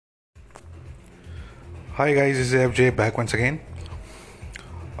Hi guys, this is FJ back once again.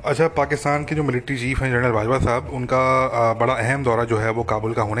 अच्छा, पाकिस्तान के जो मिलिट्री चीफ हैं जनरल बाजवा साहब, उनका बड़ा अहम दौरा जो है वो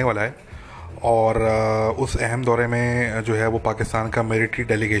काबुल का होने वाला है। और उस अहम दौरे में जो है वो पाकिस्तान का मिलिट्री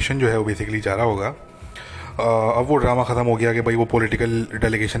डेलीगेशन जो है वो बेसिकली जा रहा होगा। अब वो ड्रामा ख़त्म हो गया कि भाई वो पॉलिटिकल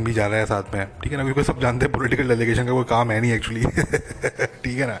डेलीगेशन भी जा रहा है साथ में, ठीक है ना, क्योंकि सब जानते हैं पॉलिटिकल डेलीगेशन का कोई काम है नहीं एक्चुअली।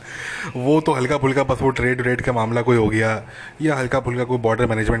 ठीक है ना। वो तो हल्का फुल्का बस वो ट्रेड व्रेड का मामला कोई हो गया, या हल्का फुल्का कोई बॉर्डर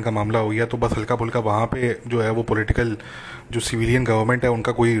मैनेजमेंट का मामला हो गया, तो बस हल्का फुल्का वहाँ पे जो है वो पॉलिटिकल जो सिविलियन गवर्नमेंट है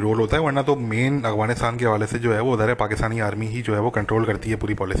उनका कोई रोल होता है, वरना तो मेन अफगानिस्तान के हवाले से जो है वो उधर है पाकिस्तानी आर्मी ही जो है वो कंट्रोल करती है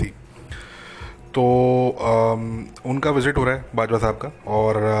पूरी पॉलिसी। तो उनका विज़िट हो रहा है बाजवा साहब का,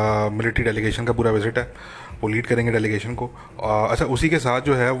 और मिलिट्री डेलीगेशन का पूरा विज़िट है, वो लीड करेंगे डेलीगेशन को। अच्छा, उसी के साथ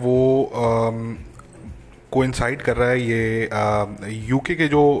जो है वो कोइंसाइड कर रहा है ये यूके के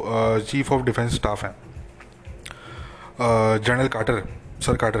जो चीफ ऑफ डिफेंस स्टाफ हैं, जनरल कार्टर,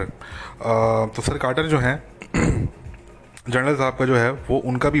 सर कार्टर। तो सर कार्टर जो हैं, जनरल साहब का जो है वो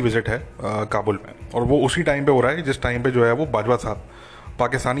उनका भी विज़िट है काबुल में, और वो उसी टाइम पे हो रहा है जिस टाइम पे जो है वो बाजवा साहब,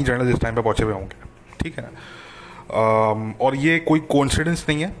 पाकिस्तानी जनरल, जिस टाइम पे पहुंचे हुए होंगे। ठीक है ना। और ये कोई कोइंसिडेंस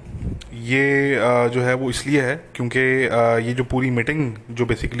नहीं है, ये जो है वो इसलिए है क्योंकि ये जो पूरी मीटिंग जो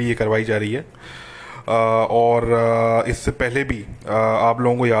बेसिकली ये करवाई जा रही है, और इससे पहले भी आप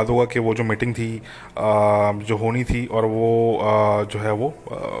लोगों को याद होगा कि वो जो मीटिंग थी जो होनी थी, और वो जो है वो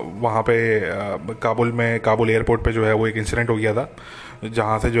वहाँ पे काबुल में, काबुल एयरपोर्ट पे जो है वो एक इंसिडेंट हो गया था,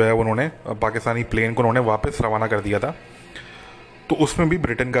 जहाँ से जो है उन्होंने पाकिस्तानी प्लेन को उन्होंने वापस रवाना कर दिया था। तो उसमें भी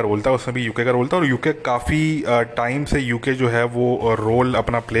ब्रिटेन का रोल था, उसमें भी यूके का रोल था, और यूके काफ़ी टाइम से यूके जो है वो रोल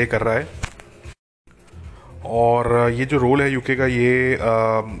अपना प्ले कर रहा है। और ये जो रोल है यूके का, ये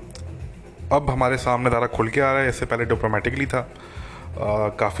अब हमारे सामने ज़रा खुल के आ रहा है। इससे पहले डिप्लोमेटिकली था,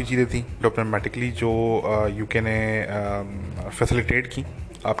 काफ़ी चीज़ें थी डिप्लोमेटिकली जो यूके ने फैसिलिटेट की,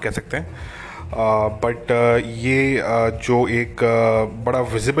 आप कह सकते हैं। बट ये जो एक बड़ा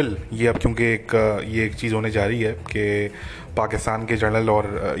विजिबल, ये अब क्योंकि ये एक चीज़ होने जा रही है कि पाकिस्तान के जर्नल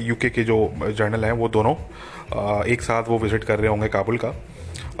और यूके के जो जर्नल हैं वो दोनों एक साथ वो विज़िट कर रहे होंगे काबुल का।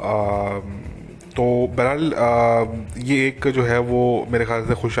 तो बहरहाल ये एक जो है वो मेरे ख्याल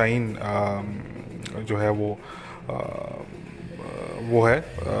से खुशाइन जो है वो है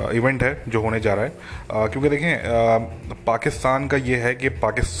इवेंट है जो होने जा रहा है। क्योंकि देखें, पाकिस्तान का ये है कि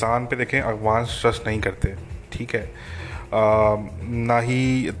पाकिस्तान पे देखें अफगान ट्रस्ट नहीं करते, ठीक है। ना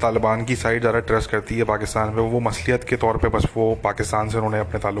ही तालिबान की साइड ज़्यादा ट्रस्ट करती है पाकिस्तान पे, वो मसलियत के तौर पे बस वो पाकिस्तान से उन्होंने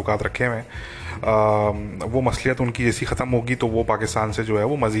अपने ताल्लुकात रखे हुए हैं। वो मसलियत उनकी जैसी ख़त्म होगी तो वो पाकिस्तान से जो है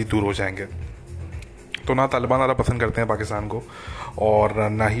वो मज़ीद दूर हो जाएंगे। तो ना तालिबान ज़्यादा पसंद करते हैं पाकिस्तान को, और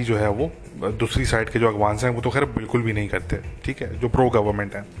ना ही जो है वो दूसरी साइड के जो अफगान हैं वो तो खैर बिल्कुल भी नहीं करते, ठीक है, जो प्रो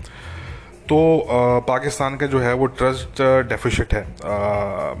गवर्नमेंट हैं। तो पाकिस्तान का जो है वो ट्रस्ट डेफिसिट है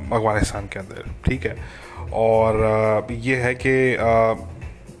अफगानिस्तान के अंदर, ठीक है। और ये है कि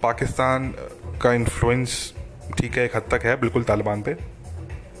पाकिस्तान का इन्फ्लुएंस, ठीक है, एक हद तक है बिल्कुल तालिबान पे,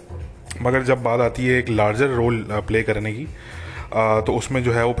 मगर जब बात आती है एक लार्जर रोल प्ले करने की, तो उसमें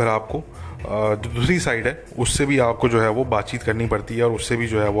जो है वो फिर आपको जो दूसरी साइड है उससे भी आपको जो है वो बातचीत करनी पड़ती है, और उससे भी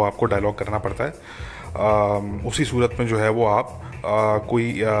जो है वो आपको डायलॉग करना पड़ता है। उसी सूरत में जो है वो आप कोई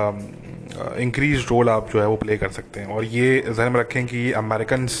इंक्रीज रोल आप जो है वो प्ले कर सकते हैं। और ये ज़हन में रखें कि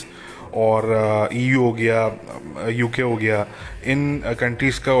अमेरिकन्स और ईयू हो गया, यूके हो गया, इन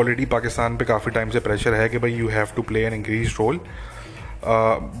कंट्रीज़ का ऑलरेडी पाकिस्तान पे काफ़ी टाइम से प्रेशर है कि भाई you have to play an increase role.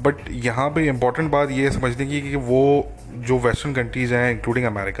 But यहाँ पे इम्पॉर्टेंट बात ये समझने की कि वो जो वेस्टर्न कंट्रीज़ हैं इंक्लूडिंग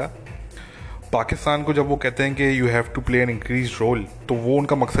अमेरिका, पाकिस्तान को जब वो कहते हैं कि you have to play an increase role, तो वो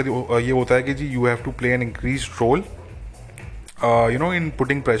उनका मकसद ये होता है कि जी you have to play an increase role in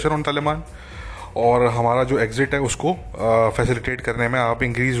putting pressure on Taliban, और हमारा जो एग्जिट है उसको फैसिलिटेट करने में आप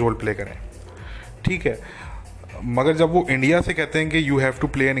इंक्रीज रोल प्ले करें, ठीक है। मगर जब वो इंडिया से कहते हैं कि you have to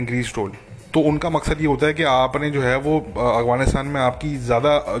play an increase role, तो उनका मकसद ये होता है कि आपने जो है वो अफगानिस्तान में आपकी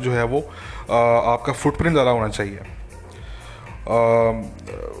ज़्यादा जो है वो आपका फुटप्रिंट ज़्यादा होना चाहिए।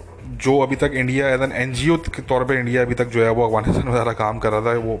 जो अभी तक इंडिया एज एन एनजीओ के तौर पे इंडिया अभी तक जो है वो अफगानिस्तान में ज़्यादा काम कर रहा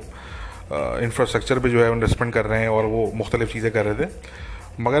था, वो इंफ्रास्ट्रक्चर पे जो है इन्वेस्टमेंट कर रहे हैं और वो मुख्तलिफ चीज़ें कर रहे थे।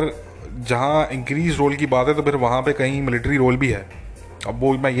 मगर जहाँ इंक्रीज रोल की बात है तो फिर वहाँ पे कहीं मिलिट्री रोल भी है। अब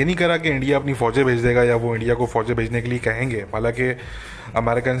वो मैं ये नहीं कह रहा कि इंडिया अपनी फ़ौजें भेज देगा या वो इंडिया को फ़ौजें भेजने के लिए कहेंगे, हालांकि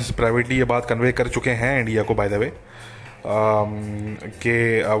अमेरिकन प्राइवेटली ये बात कन्वे कर चुके हैं इंडिया को, बाय द वे,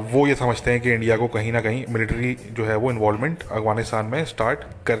 कि वो ये समझते हैं कि इंडिया को कहीं ना कहीं मिलिट्री जो है वो इन्वॉल्वमेंट अफगानिस्तान में स्टार्ट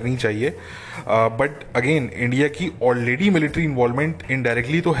करनी चाहिए। बट अगेन इंडिया की ऑलरेडी मिलिट्री इन्वॉल्वमेंट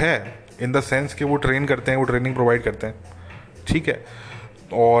इनडायरेक्टली तो है, इन द सेंस कि वो ट्रेन करते हैं, वो ट्रेनिंग प्रोवाइड करते हैं, ठीक है,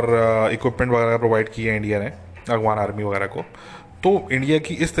 और इक्विपमेंट वगैरह प्रोवाइड की है इंडिया ने अफगान आर्मी वगैरह को। तो इंडिया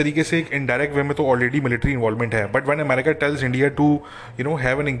की इस तरीके से एक इनडायरेक्ट वे में तो ऑलरेडी मिलिट्री इन्वॉल्वमेंट है, but when America tales India to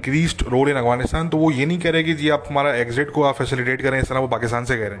have an increased role in Afghanistan, तो वो ये नहीं कह रहे कि जी आप हमारा एग्जिट को आप फैसिलिटेट करें, इस तरह वो पाकिस्तान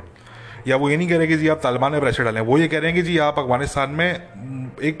से कह रहे हैं, या वो ये नहीं कह रहे कि जी आप तालिबान में प्रेशर डालें, वो ये कह रहे हैं कि जी आप अफगानिस्तान में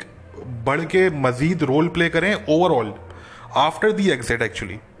एक बढ़ के मजीद रोल प्ले करें overall after the exit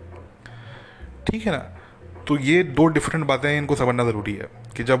actually. ठीक है ना। तो ये दो डिफरेंट बातें इनको समझना ज़रूरी है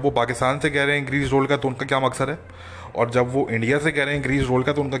कि जब वो पाकिस्तान से कह रहे हैं इंक्रीज रोल का तो उनका क्या मकसद है, और जब वो इंडिया से कह रहे हैं इंक्रीज रोल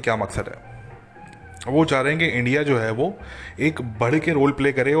का तो उनका क्या मकसद है। वो चाह रहे हैं कि इंडिया जो है वो एक बढ़ के रोल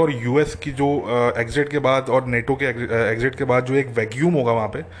प्ले करे, और यूएस की जो एग्जिट के बाद और नेटो के एग्जिट के बाद जो एक वैक्यूम होगा वहाँ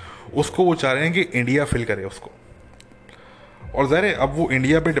पे, उसको वो चाह रहे हैं कि इंडिया फिल करे उसको। और ज़ाहिर है अब वो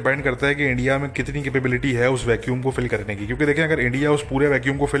इंडिया पे डिपेंड करता है कि इंडिया में कितनी कैपेबिलिटी है उस वैक्यूम को फिल करने की, क्योंकि देखें अगर इंडिया उस पूरे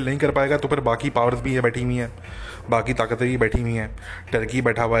वैक्यूम को फिल नहीं कर पाएगा तो फिर बाकी पावर्स भी है बैठी हुई हैं, बाकी ताकतें भी बैठी हुई हैं, टर्की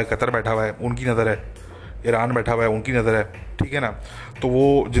बैठा हुआ है, कतर बैठा हुआ है, उनकी नज़र है, ईरान बैठा हुआ है, उनकी नज़र है। ठीक है ना। तो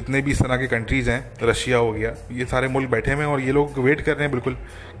वो जितने भी इस तरह के कंट्रीज़ हैं, रशिया हो गया, ये सारे मुल्क बैठे हुए हैं और ये लोग वेट कर रहे हैं बिल्कुल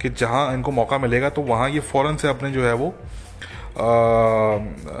कि जहाँ इनको मौका मिलेगा तो वहाँ ये फ़ौरन से अपने जो है वो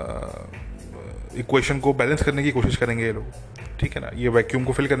इक्वेशन को बैलेंस करने की कोशिश करेंगे ये लोग। ठीक है ना। ये वैक्यूम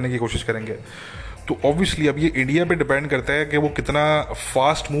को फिल करने की कोशिश करेंगे। तो ऑब्वियसली अब ये इंडिया पे डिपेंड करता है कि वो कितना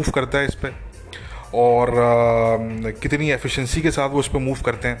फास्ट मूव करता है इस पर, और कितनी एफिशिएंसी के साथ वो इस पर मूव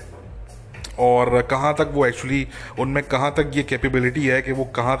करते हैं, और कहाँ तक वो एक्चुअली उनमें कहाँ तक ये कैपेबिलिटी है कि वो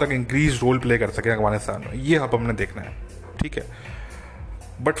कहाँ तक इंक्रीज रोल प्ले कर सकें अफगानिस्तान में। ये अब हमने देखना है। ठीक है।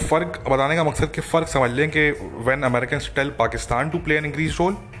 बट फ़र्क बताने का मकसद कि फ़र्क समझ लें कि when Americans tell Pakistan to play an increase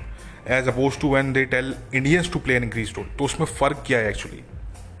role as oppose to when they tell Indians to play an increase role, तो उसमें फ़र्क क्या है एक्चुअली,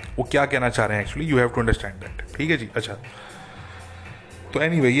 वो क्या कहना चाह रहे हैं actually, you have to understand that. ठीक है जी। अच्छा, तो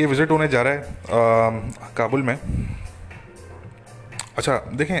एनीवे ये विज़िट होने जा रहा है काबुल में। अच्छा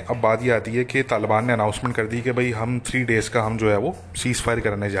देखें, अब बात ये आती है कि तालिबान ने अनाउंसमेंट कर दी कि भाई हम 3 डेज़ का हम जो है वो सीज़ फायर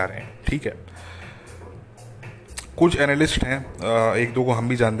करने जा रहे हैं। ठीक है। कुछ एनालिस्ट हैं, एक दो को हम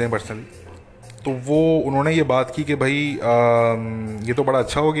भी जानते हैं पर्सनली, तो वो उन्होंने ये बात की कि भाई ये तो बड़ा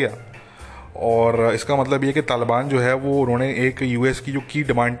अच्छा हो गया, और इसका मतलब ये कि तालिबान जो है वो उन्होंने एक यूएस की जो की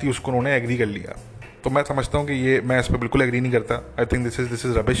डिमांड थी उसको उन्होंने एग्री कर लिया। तो मैं समझता हूँ कि ये, मैं इस पर बिल्कुल एग्री नहीं करता। I think this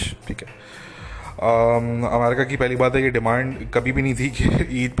is rubbish. ठीक है। अमेरिका की पहली बात है, ये डिमांड कभी भी नहीं थी कि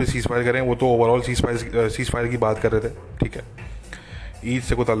ईद पे सीज़ फायर करें, वो तो ओवरऑल सीज़ फायर की बात कर रहे थे। ठीक है। ईद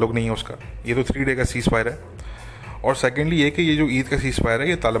से कोई ताल्लुक़ नहीं है उसका, ये तो 3 डे का सीज़ फायर है। और सेकेंडली ये कि ये जो ईद का सीज़ फायर है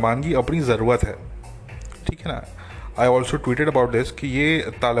ये तालिबान की अपनी ज़रूरत है। ठीक है ना। I also tweeted about this कि ये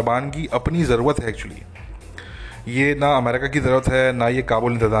तालिबान की अपनी ज़रूरत है एक्चुअली। ये ना अमेरिका की ज़रूरत है, ना ये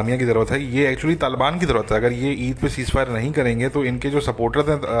काबुल इंतज़ामिया की ज़रूरत है, ये एक्चुअली तालिबान की ज़रूरत है। अगर ये ईद पे सीज़ फायर नहीं करेंगे तो इनके जो सपोर्टर्स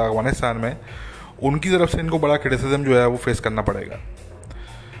हैं अफगानिस्तान में, उनकी तरफ से इनको बड़ा क्रिटिसिज्म जो है वो फेस करना पड़ेगा।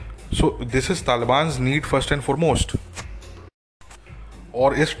 So this is तालिबान्स need first and foremost.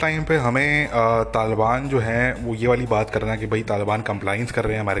 और इस टाइम पे हमें तालिबान जो हैं वो ये वाली बात करना कि भाई तालिबान कंप्लाइंस कर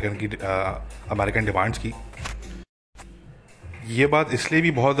रहे हैं अमेरिकन डिमांड्स की, ये बात इसलिए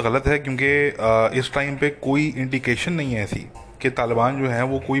भी बहुत गलत है क्योंकि इस टाइम पे कोई इंडिकेशन नहीं है ऐसी कि तालिबान जो है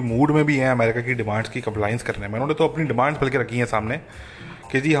वो कोई मूड में भी हैं अमेरिका की डिमांड्स की कंप्लाइंस करने में। उन्होंने तो अपनी डिमांड्स बल्कि रखी हैं सामने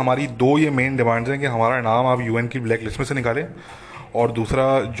कि जी हमारी 2 ये मेन डिमांड्स हैं कि हमारा नाम आप यूएन की ब्लैक लिस्ट में से निकालें, और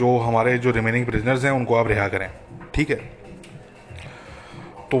दूसरा जो हमारे जो रिमेनिंग प्रिजनर्स हैं उनको आप रिहा करें। ठीक है।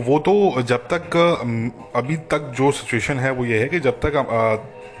 तो वो तो जब तक अभी तक जो सिचुएशन है वो ये है कि जब तक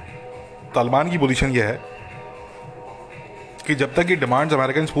तालिबान की पोजीशन ये है कि जब तक ये डिमांड्स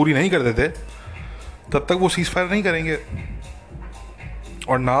अमेरिकन पूरी नहीं कर देते तब तक वो सीज़ फायर नहीं करेंगे,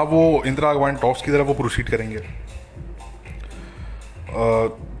 और ना वो इंदिरा अफगान टॉक्स की तरफ वो प्रोसीड करेंगे।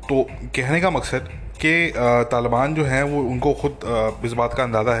 तो कहने का मकसद कि तालिबान जो हैं वो उनको खुद इस बात का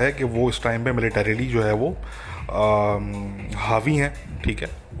अंदाज़ा है कि वो इस टाइम पे मिलिटरीली जो है वो हावी हैं। ठीक है।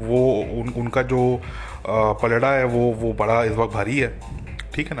 वो उनका जो पलड़ा है वो बड़ा इस वक्त भारी है।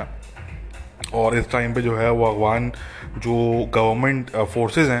 ठीक है ना। और इस टाइम पे जो है वो अफगान जो गवर्नमेंट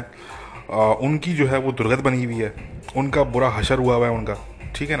फोर्सेस हैं उनकी जो है वो दुर्गत बनी हुई है, उनका बुरा हशर हुआ है उनका।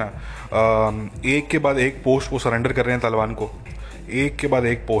 ठीक है ना। एक के बाद एक पोस्ट वो सरेंडर कर रहे हैं तालिबान को, एक के बाद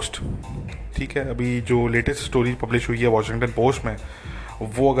एक पोस्ट। ठीक है। अभी जो लेटेस्ट स्टोरी पब्लिश हुई है वॉशिंगटन पोस्ट में,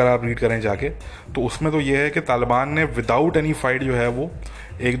 वो अगर आप रीड करें जाके, तो उसमें तो ये है कि तालिबान ने विदाउट एनी फाइट जो है वो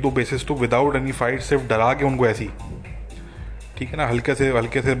 1-2 बेसिस तो विदाउट एनी फाइट सिर्फ डरा के उनको ऐसी, ठीक है ना, हल्के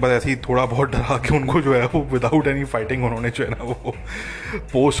से बस ऐसे ही थोड़ा बहुत डरा के उनको जो है वो विदाउट एनी फाइटिंग उन्होंने जो है ना वो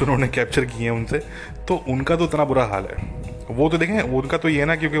पोस्ट उन्होंने कैप्चर किए हैं उनसे। तो उनका तो इतना बुरा हाल है। वो तो देखें, उनका तो ये है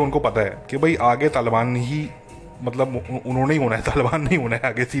ना, क्योंकि उनको पता है कि भाई आगे तालिबान ही, मतलब उन्होंने ही होना है, तालिबान नहीं होना है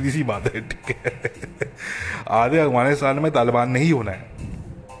आगे, सीधी सी बात है। ठीक है। आधे अफगानिस्तान में तालिबान नहीं होना है।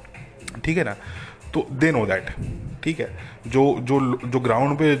 ठीक है ना। तो दे नो दैट। ठीक है। जो जो जो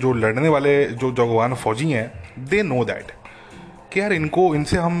ग्राउंड पे जो लड़ने वाले जो जो अफगान फौजी हैं, दे नो दैट कि यार इनको,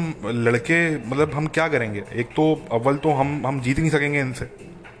 इनसे हम लड़के मतलब हम क्या करेंगे। एक तो अव्वल तो हम जीत ही नहीं सकेंगे इनसे,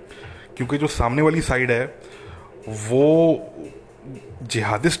 क्योंकि जो सामने वाली साइड है वो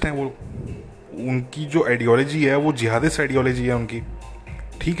जिहादिस्ट हैं। वो उनकी जो आइडियोलॉजी है वो जिहादिस्ट आइडियोलॉजी है उनकी,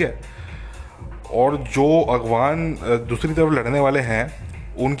 ठीक है। और जो अफगान दूसरी तरफ लड़ने वाले हैं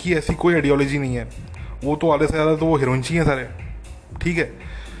उनकी ऐसी कोई आइडियोलॉजी नहीं है। वो तो आधे से ज़्यादा तो वो हिरोइंची हैं सारे, ठीक है।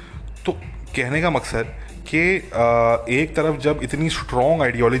 तो कहने का मकसद कि एक तरफ जब इतनी स्ट्रॉन्ग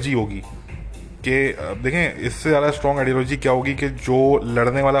आइडियोलॉजी होगी कि देखें, इससे ज़्यादा स्ट्रॉन्ग आइडियोलॉजी क्या होगी कि जो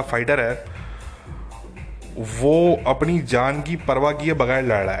लड़ने वाला फाइटर है वो अपनी जान की परवाह किए बगैर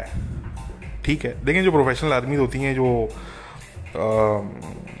लड़ रहा है, ठीक है। देखें, जो प्रोफेशनल आर्मीज होती हैं, जो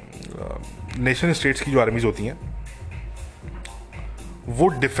नेशन स्टेट्स की जो आर्मीज होती हैं, वो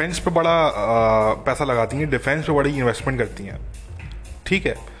डिफेंस पे बड़ा पैसा लगाती हैं, डिफेंस पे बड़ी इन्वेस्टमेंट करती हैं, ठीक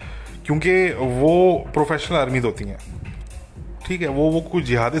है, क्योंकि वो प्रोफेशनल आर्मीज होती हैं, ठीक है। वो कोई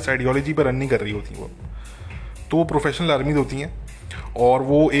जिहादिस्ट आइडियोलॉजी पर रन नहीं कर रही होती वो, तो वो प्रोफेशनल आर्मीज होती हैं और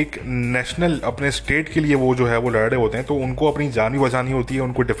वो एक नेशनल अपने स्टेट के लिए वो जो है वो लड़ रहे होते हैं। तो उनको अपनी जान भी बचानी होती है,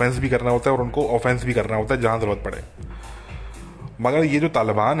 उनको डिफेंस भी करना होता है और उनको ऑफेंस भी करना होता है जहाँ ज़रूरत पड़े। मगर ये जो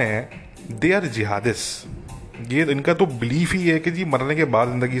तालिबान है, दे आर जिहादिस्ट। ये इनका तो बिलीफ ही है कि जी मरने के बाद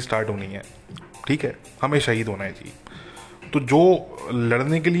ज़िंदगी स्टार्ट होनी है, ठीक है, हमें शहीद होना है जी। तो जो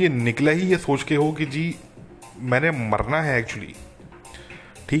लड़ने के लिए निकला ही ये सोच के हो कि जी मैंने मरना है एक्चुअली,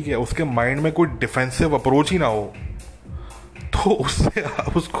 ठीक है, उसके माइंड में कोई डिफेंसिव अप्रोच ही ना हो, तो उससे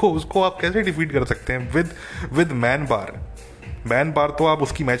उसको आप कैसे डिफीट कर सकते हैं विद मैन पावर। तो आप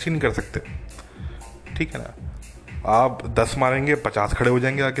उसकी मैच ही नहीं कर सकते, ठीक है ना। आप 10 मारेंगे, 50 खड़े हो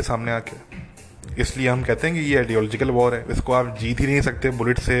जाएंगे आके सामने आके। इसलिए हम कहते हैं कि ये आइडियोलॉजिकल वॉर है, इसको आप जीत ही नहीं सकते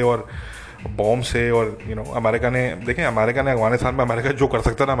बुलेट से और बॉम्ब से। और अमेरिका ने, देखें, अमेरिका ने अफगानिस्तान में अमेरिका जो कर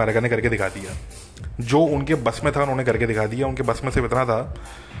सकता था अमेरिका ने करके दिखा दिया। जो उनके बस में था उन्होंने करके दिखा दिया। उनके बस में से इतना था,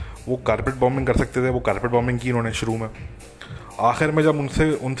 वो कारपेट बॉम्बिंग कर सकते थे, वो कारपेट बॉम्बिंग की उन्होंने शुरू में। आखिर में जब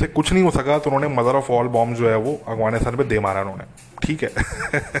उनसे कुछ नहीं हो सका तो उन्होंने मदर ऑफ ऑल बॉम्ब जो है वो अफगानिस्तान पे दे मारा उन्होंने, ठीक है।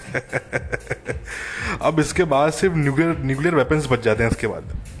 अब इसके बाद सिर्फ न्यूक्लियर वेपन्स बच जाते हैं इसके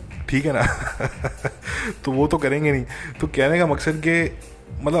बाद, ठीक है ना। तो वो तो करेंगे नहीं। तो कहने का मकसद कि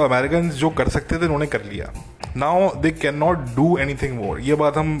मतलब अमेरिकन जो कर सकते थे उन्होंने कर लिया। Now they can not do anything more. ये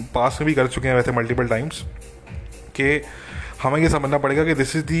बात हम पास में भी कर चुके हैं वैसे मल्टीपल टाइम्स, कि हमें ये समझना पड़ेगा कि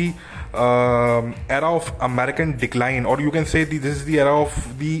this is the era of American decline, और you can say this is the era of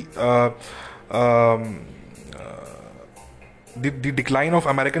the decline of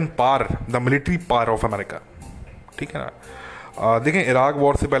American power, the military power of America, ठीक है ना। देखें, इराक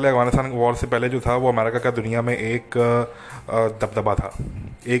वॉर से पहले, अफगानिस्तान वॉर से पहले जो था वो अमेरिका का दुनिया में एक दबदबा था,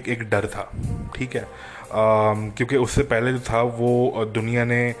 एक डर था, ठीक है। क्योंकि उससे पहले जो था वो दुनिया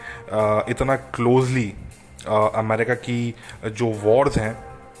ने इतना क्लोजली अमेरिका की जो वॉर्स हैं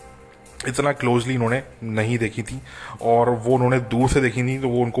इतना क्लोजली इन्होंने नहीं देखी थी, और वो उन्होंने दूर से देखी थी तो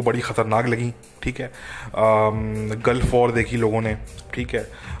वो उनको बड़ी ख़तरनाक लगी, ठीक है। गल्फ वॉर देखी लोगों ने, ठीक है।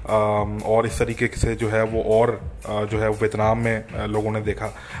 और इस तरीके से जो है वो, और जो है वियतनाम में लोगों ने देखा।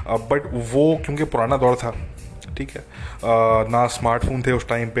 बट वो क्योंकि पुराना दौर था, ठीक है, ना स्मार्टफोन थे उस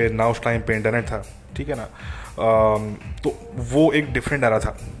टाइम पे, ना उस टाइम पे इंटरनेट था, ठीक है ना। तो वो एक डिफरेंट एरा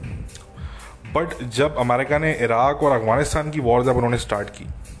था। बट जब अमेरिका ने इराक और अफगानिस्तान की वॉर जब उन्होंने स्टार्ट की,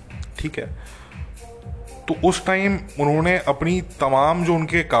 ठीक है, तो उस टाइम उन्होंने अपनी तमाम जो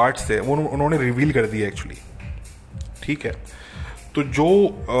उनके कार्ड्स थे वो उन्होंने रिवील कर दिए एक्चुअली, ठीक है। तो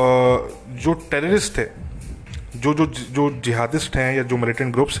जो टेररिस्ट थे, जो जिहादिस्ट हैं या जो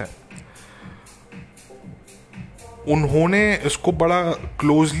मिलिटेंट ग्रुप्स हैं, उन्होंने इसको बड़ा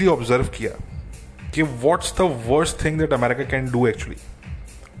क्लोजली ऑब्जर्व किया कि what's the worst thing that America can do actually,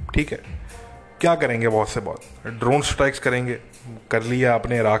 ठीक है। क्या करेंगे, बहुत से बहुत ड्रोन स्ट्राइक्स करेंगे, कर लिया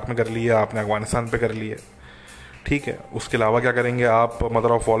आपने इराक में, कर लिया आपने अफगानिस्तान पे, कर लिया, ठीक है। उसके अलावा क्या करेंगे आप,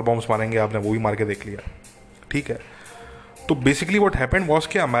 मदर ऑफ ऑल बॉम्ब्स मारेंगे, आपने वो भी मार के देख लिया, ठीक है। तो बेसिकली व्हाट हैपेंड वाज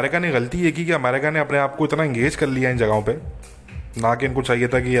कि अमेरिका ने गलती ये की कि अमेरिका ने अपने आप को इतना इंगेज कर लिया इन जगहों पे, ना कि इनको चाहिए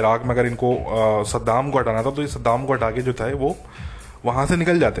था कि इराक में अगर इनको सद्दाम को हटाना था तो ये सद्दाम को हटा के जो था वो वहाँ से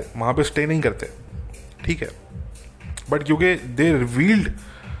निकल जाते, वहाँ पे स्टे नहीं करते, ठीक है। बट क्योंकि they revealed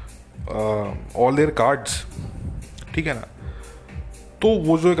all their cards, ठीक है ना, तो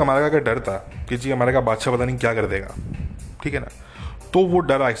वो जो एक अमेरिका का डर था कि जी अमेरिका बादशाह पता नहीं क्या कर देगा, ठीक है ना, तो वो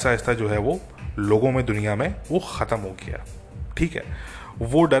डर आहिस्ता आहिस्ता जो है वो लोगों में, दुनिया में वो ख़त्म हो गया, ठीक है।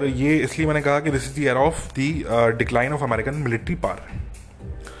 वो डर, ये इसलिए मैंने कहा कि this is the era of the decline of American military power.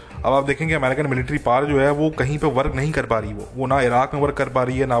 अब आप देखेंगे अमेरिकन मिलिट्री पावर जो है वो कहीं पे वर्क नहीं कर पा रही, वो ना इराक में वर्क कर पा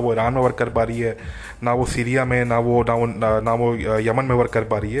रही है, ना वो ईरान में वर्क कर पा रही है, ना वो सीरिया में, ना वो यमन में वर्क कर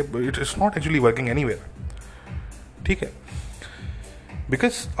पा रही है। It's not actually working anywhere, ठीक है।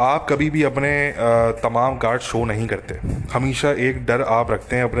 बिकॉज आप कभी भी अपने तमाम कार्ड शो नहीं करते। हमेशा एक डर आप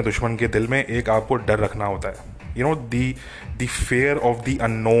रखते हैं अपने दुश्मन के दिल में, एक आपको डर रखना होता है, you know, the fear of the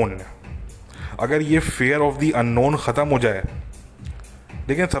unknown. अगर ये फेयर ऑफ द अननोन ख़त्म हो जाए,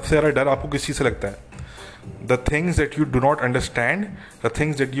 देखिए सबसे ज़्यादा डर आपको किस चीज़ से लगता है? The things that you do not understand, the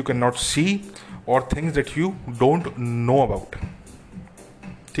things that you can not see, और things that you don't know about,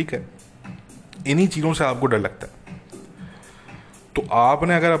 ठीक है। इन्हीं चीज़ों से आपको डर लगता है। तो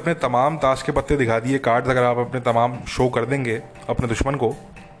आपने अगर अपने तमाम ताश के पत्ते दिखा दिए, कार्ड्स अगर आप अपने तमाम शो कर देंगे अपने दुश्मन को,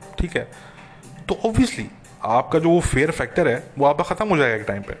 ठीक है, तो ऑब्वियसली आपका जो वो फेयर फैक्टर है वो आपका ख़त्म हो जाएगा एक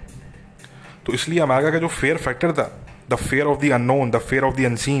टाइम पे। तो इसलिए अमेरिका का जो फेयर फैक्टर था, the fear of the unknown, the fear of the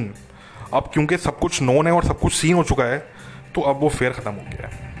unseen, अब क्योंकि सब कुछ नोन है और सब कुछ सीन हो चुका है, तो अब वो फेयर ख़त्म हो गया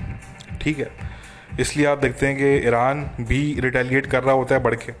है, ठीक है। इसलिए आप देखते हैं कि ईरान भी रिटेलिएट कर रहा होता है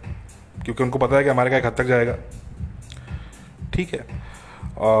बढ़ के, क्योंकि उनको पता है कि अमेरिका एक हद तक जाएगा, ठीक है।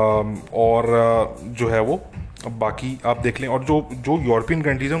 और जो है वो बाकी आप देख लें, और जो जो यूरोपियन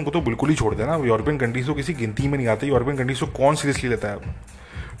कंट्रीज़ हैं उनको तो बिल्कुल ही छोड़ देना। यूरोपियन कंट्रीज़ तो किसी गिनती में नहीं आते। यूरोपियन कंट्रीज़ को कौन सीरियसली लेता है अब?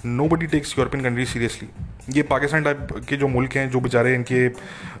 नो बडी टेक्स यूरोपियन कंट्रीज सीरियसली। ये पाकिस्तान टाइप के जो मुल्क हैं, जो बेचारे इनके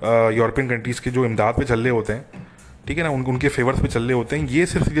यूरोपियन कंट्रीज़ के जो इमदाद पे चल रहे होते हैं, ठीक है ना, उनके फेवर्स पे चल रहे होते हैं, ये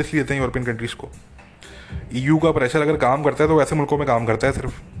सिर्फ सीरियसली लेते हैं यूरोपियन कंट्रीज़ को। ईयू का प्रेशर अगर काम करता है तो ऐसे मुल्कों में काम करता है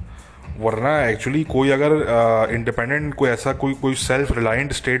सिर्फ, वरना एक्चुअली कोई अगर इंडिपेंडेंट कोई ऐसा कोई सेल्फ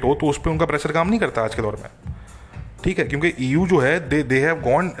रिलायंट स्टेट हो तो उस पर उनका प्रेशर काम नहीं करता आज के दौर में, ठीक है। क्योंकि ईयू जो है they have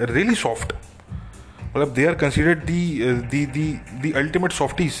gone really soft, मतलब they are considered the ultimate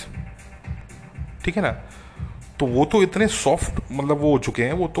softies, ठीक है ना। तो वो तो इतने सॉफ्ट मतलब वो हो चुके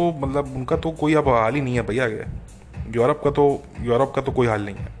हैं, वो तो मतलब उनका तो कोई अब हाल ही नहीं है भैया आगे। यूरोप का तो कोई हाल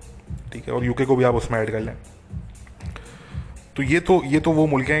नहीं है, ठीक है। और यूके को भी आप उसमें ऐड कर लें। तो ये तो वो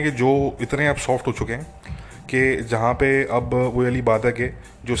मुल्क हैं कि जो इतने अब सॉफ्ट हो चुके हैं कि जहाँ पे अब वो वाली बात है कि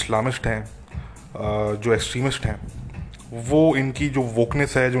जो इस्लामिस्ट हैं, जो एक्सट्रीमिस्ट हैं, वो इनकी जो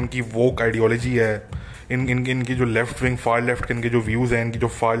वोकनेस है, जो उनकी वोक आइडियोलॉजी है, इनकी जो लेफ्ट विंग फार लेफ्ट के इनके जो व्यूज़ हैं, इनकी जो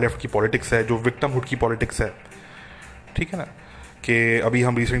फार लेफ्ट की पॉलिटिक्स है, जो विक्टिमहुड की पॉलिटिक्स है, ठीक है ना, कि अभी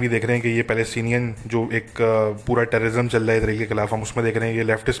हम रिसेंटली देख रहे हैं कि ये पैलेस्टीनियन जो एक पूरा टेररिज्म चल रहा है इसराइल के खिलाफ, हम उसमें देख रहे हैं कि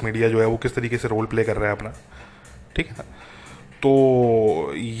लेफ्टिस्ट मीडिया जो है वो किस तरीके से रोल प्ले कर रहा है अपना, ठीक है ना। तो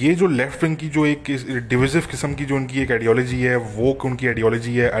ये जो लेफ्ट विंग की जो एक डिविजिव किस्म की जो उनकी एक आइडियोलॉजी है, वो उनकी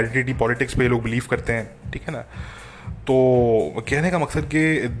आइडियोलॉजी है, आइडेंटिटी पॉलिटिक्स पे ये लोग बिलीव करते हैं, ठीक है ना। तो कहने का मकसद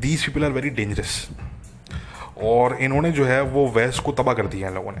कि these people are very dangerous, और इन्होंने जो है वो वेस्ट को तबाह कर दिया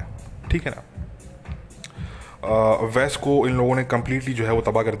इन लोगों ने, ठीक है ना। वेस्ट को इन लोगों ने कम्प्लीटली जो है वो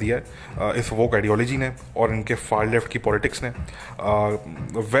तबाह कर दिया है इस वोक आइडियोलॉजी ने और इनके फार लेफ्ट की पॉलिटिक्स ने।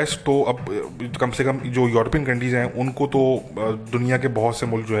 वेस्ट तो अब कम से कम जो यूरोपियन कंट्रीज़ हैं उनको तो दुनिया के बहुत से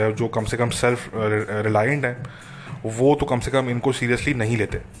मुल्क जो है जो कम से कम सेल्फ रिलायंट हैं, वो तो कम से कम इनको सीरियसली नहीं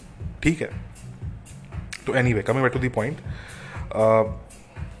लेते, ठीक है। तो anyway, coming back to the point,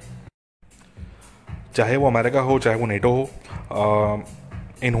 चाहे वो अमेरिका हो चाहे वो नेटो हो,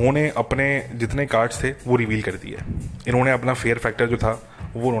 इन्होंने अपने जितने कार्ड्स थे वो रिवील कर दिए। इन्होंने अपना फेयर फैक्टर जो था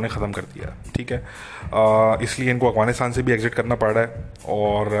वो उन्होंने ख़त्म कर दिया, ठीक है। इसलिए इनको अफगानिस्तान से भी एग्जिट करना पड़ रहा है,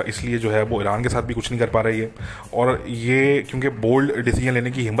 और इसलिए जो है वो ईरान के साथ भी कुछ नहीं कर पा रही है। और ये क्योंकि बोल्ड डिसीजन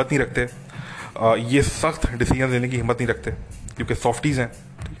लेने की हिम्मत नहीं रखते, ये सख्त डिसीजन लेने की हिम्मत नहीं रखते, क्योंकि सॉफ्टीज़ हैं,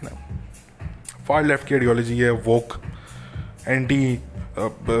 ठीक है ना। फार लेफ्ट की आइडियोलॉजी है, वोक एंटी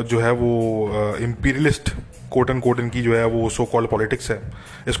जो है वो इम्पीरियलिस्ट कोट एंड कोट इनकी जो है वो सो कॉल्ड पॉलिटिक्स है।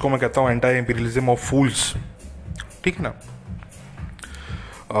 इसको मैं कहता हूँ एंटी इम्पीरियलिज्म ऑफ फूल्स, ठीक है ना।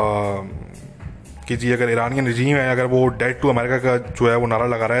 कि जी अगर ईरानियन रजीम है, अगर वो डेड टू अमेरिका का जो है वो नारा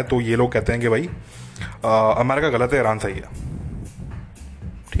लगा रहा है, तो ये लोग कहते हैं कि भाई अमेरिका गलत है, ईरान सही है,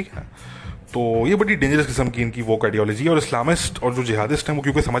 ठीक है ना। तो ये बड़ी डेंजरस किस्म की इनकी वोक आइडियोलॉजी, और इस्लामिस्ट और जो जिहादिस्ट हैं वो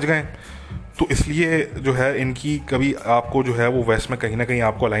क्योंकि समझ गए, तो इसलिए जो है इनकी कभी आपको जो है वो वेस्ट में कहीं ना कहीं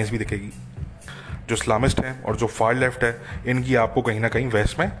आपको अलायंस भी दिखेगी। जो इस्लामिस्ट हैं और जो फार लेफ्ट है, इनकी आपको कहीं ना कहीं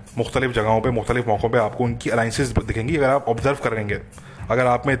वेस्ट में मुख्तलिफ जगहों पे मुख्तलिफ मौक़ों पे आपको इनकी अलाइंसेस दिखेंगी, अगर आप ऑब्जर्व करेंगे, अगर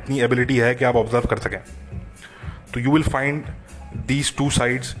आप में इतनी एबिलिटी है कि आप ऑब्जर्व कर सकें, तो you will find these two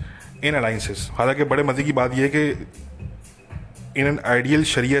sides in alliances. हालांकि बड़े मज़े की बात यह है कि in an ideal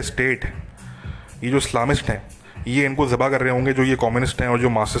Shariah state ये जो इस्लामिस्ट हैं ये इनको ज़बा कर रहे होंगे, जो ये कम्युनिस्ट हैं और जो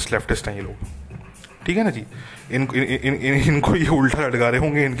मार्क्सिस्ट लेफ्टिस्ट हैं ये लोग, ठीक है ना जी। इनको ये उल्टा लटका रहे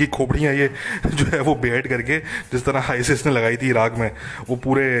होंगे, इनकी खोपड़ियाँ ये जो है वो बेड करके, जिस तरह आईसिस ने लगाई थी इराक में, वो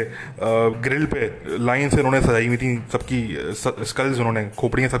पूरे ग्रिल पे लाइन से उन्होंने सजाई हुई थी सबकी स्कल्स, उन्होंने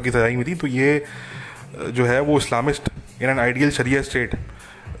खोपड़ियाँ सबकी सजाई हुई थी। तो ये जो है वो Islamist in an ideal Shariah state,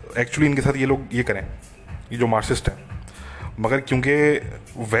 actually इनके साथ ये लोग ये करें, ये जो मार्क्सिस्ट हैं। मगर क्योंकि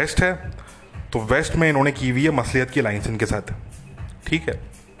वेस्ट है, तो वेस्ट में इन्होंने की हुई है मसलियत की अलाइंस इनके साथ, ठीक है।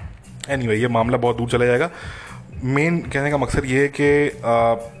 एनीवे ये मामला बहुत दूर चला जाएगा। मेन कहने का मकसद ये है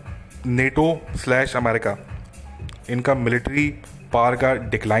कि नेटो स्लैश अमेरिका, इनका मिलिट्री पावर का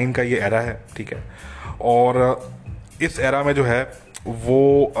डिक्लाइन का ये एरा है, ठीक है। और इस एरा में जो है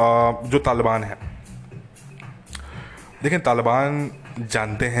वो जो तालिबान है, देखें तालिबान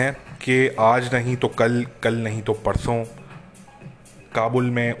जानते हैं कि आज नहीं तो कल, कल नहीं तो परसों काबुल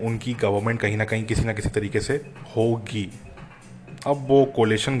में उनकी गवर्नमेंट कहीं ना कहीं किसी ना किसी तरीके से होगी। अब वो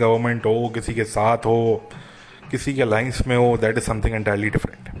कोलिशन गवर्नमेंट हो, किसी के साथ हो, किसी के अलाइंस में हो, that is something entirely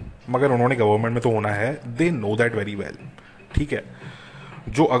different. मगर उन्होंने गवर्नमेंट में तो होना है, they know that very well, ठीक है।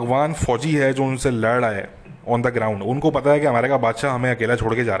 जो अफगान फौजी है जो उनसे लड़ रहा है ऑन द ग्राउंड, उनको पता है कि अमेरिका बादशाह हमें अकेला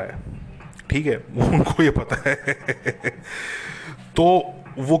छोड़ के जा रहा है, ठीक है, उनको ये पता है तो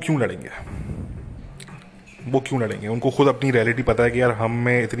वो क्यों लड़ेंगे, वो क्यों लड़ेंगे? उनको खुद अपनी रियलिटी पता है कि यार हम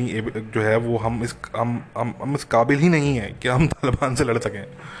में इतनी जो है वो हम इस काबिल ही नहीं है कि हम तालिबान से लड़ सकें,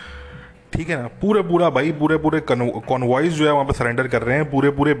 ठीक है ना। पूरा भाई पूरे कॉन्वॉइज जो है वहाँ पे सरेंडर कर रहे हैं,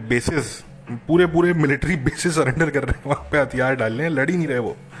 पूरे बेसिस, पूरे मिलिट्री बेसिस सरेंडर कर रहे हैं वहाँ पे, हथियार डाल रहे हैं, लड़ ही नहीं रहे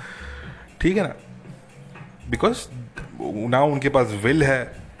वो, ठीक है ना। बिकॉज ना उनके पास विल है,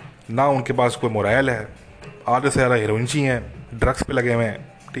 ना उनके पास कोई मोराइल है, आधे से ज़्यादा हीरोइनची हैं, ड्रग्स पे लगे हुए हैं,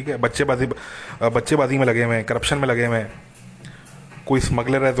 ठीक है, बच्चेबाजी में लगे हुए हैं, करप्शन में लगे हुए हैं, कोई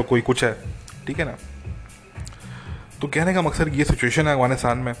स्मगलर है तो कोई कुछ है, ठीक है ना। तो कहने का मकसद ये सिचुएशन है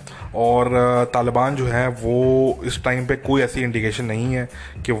अफगानिस्तान में। और तालिबान जो है वो इस टाइम पे कोई ऐसी इंडिकेशन नहीं है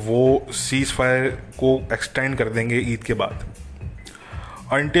कि वो सीज़ फायर को एक्सटेंड कर देंगे ईद के बाद,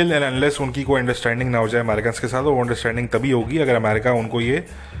 अनटिल एंड अनलेस उनकी कोई अंडरस्टैंडिंग ना हो जाए अमेरिकन के साथ। और वो अंडरस्टैंडिंग तभी होगी अगर अमेरिका उनको ये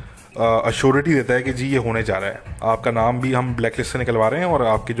अश्योरिटी देता है कि जी ये होने जा रहा है, आपका नाम भी हम ब्लैक लिस्ट से निकलवा रहे हैं और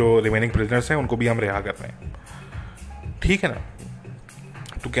आपके जो रिमेनिंग प्रिजनर्स हैं उनको भी हम रिहा कर रहे हैं, ठीक है ना।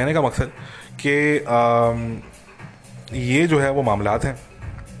 तो कहने का मकसद कि ये जो है वो मामलात हैं।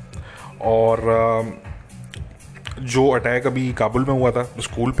 और जो अटैक अभी काबुल में हुआ था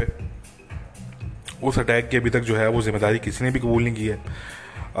स्कूल पे, उस अटैक की अभी तक जो है वो जिम्मेदारी किसी ने भी कबूल नहीं की है।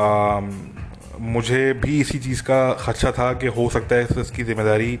 मुझे भी इसी चीज़ का खदशा था कि हो सकता है इसकी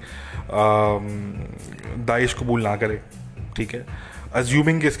जिम्मेदारी दाइश कबूल ना करे, ठीक है,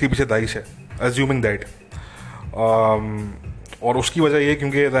 अज्यूमिंग कि इसके पीछे दाइश है, अज्यूमिंग दैट। और उसकी वजह ये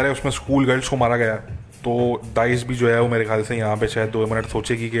क्योंकि ज़ाहिर है उसमें स्कूल गर्ल्स को मारा गया, तो दाइश भी जो है वो मेरे ख्याल से यहाँ पे शायद 2 मिनट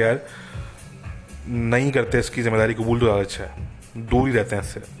सोचेगी कि यार नहीं करते इसकी जिम्मेदारी कबूल तो ज़्यादा अच्छा है, दूर ही रहते हैं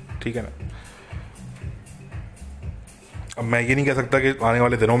इससे, ठीक है ना। अब मैं ये नहीं कह सकता कि आने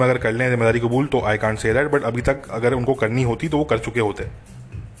वाले दिनों में अगर कर लें जिम्मेदारी कबूल, तो I can't say that, but अभी तक अगर उनको करनी होती तो वो कर चुके होते,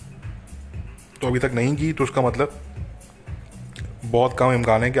 तो अभी तक नहीं की, तो उसका मतलब बहुत कम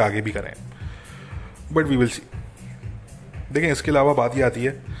इम्कान है कि आगे भी करें, बट वी विल सी। देखें इसके अलावा बात ये आती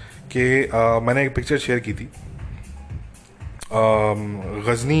है कि मैंने एक पिक्चर शेयर की थी,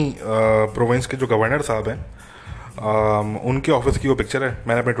 गजनी प्रोविंस के जो गवर्नर साहब हैं उनके ऑफिस की वो पिक्चर है,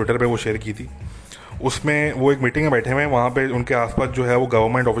 मैंने अपने ट्विटर पे वो शेयर की थी। उसमें वो एक मीटिंग में बैठे हुए हैं, वहाँ पे उनके आसपास जो है वो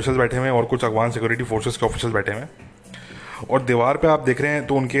गवर्नमेंट ऑफिशियल्स बैठे हुए हैं और कुछ अफगान सिक्योरिटी फोर्सेस के ऑफिशियल्स बैठे हुए हैं। और दीवार पे आप देख रहे हैं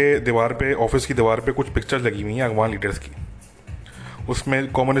तो उनके दीवार पे, ऑफिस की दीवार पे कुछ पिक्चर्स लगी हुई हैं अफगान लीडर्स की। उसमें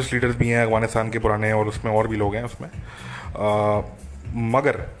कम्युनिस्ट लीडर्स भी हैं अफगानिस्तान के पुराने, और उसमें और भी लोग हैं उसमें।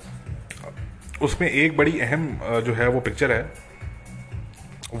 मगर उसमें एक बड़ी अहम जो है वो पिक्चर है,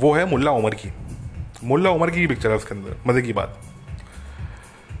 वो है मुल्ला उमर की। मुल्ला उमर की पिक्चर है उसके अंदर, मज़े की बात।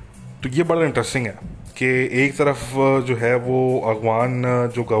 तो ये बड़ा इंटरेस्टिंग है कि एक तरफ जो है वो अफगान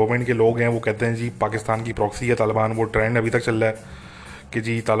जो गवर्नमेंट के लोग हैं वो कहते हैं जी पाकिस्तान की प्रॉक्सी है तालिबान, वो ट्रेंड अभी तक चल रहा है कि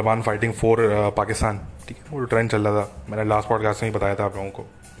जी तालिबान फाइटिंग फॉर पाकिस्तान, ठीक है, वो ट्रेंड चल रहा था, मैंने लास्ट पॉडकास्ट में ही बताया था आप लोगों को।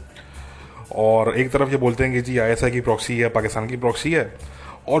 और एक तरफ ये बोलते हैं कि जी ISI की प्रॉक्सी है, पाकिस्तान की प्रॉक्सी है,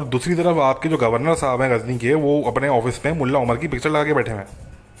 और दूसरी तरफ आपके जो गवर्नर साहब हैं गजनी के, वो अपने ऑफिस में मुल्ला उमर की पिक्चर लगा के बैठे हुए हैं,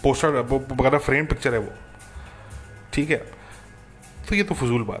 पोस्टर वगैरह फ्रेम पिक्चर है वो, ठीक है। तो ये तो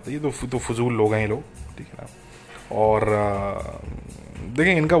फजूल बात है, ये तो फजूल लोग हैं ये लोग, ठीक है ना। और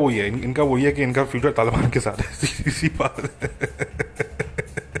देखें इनका वही है, इनका वही है कि इनका फ्यूचर तालिबान के साथ है, इसी बात है,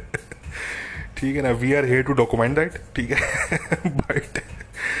 ठीक है ना। We are here to document that, ठीक है, बट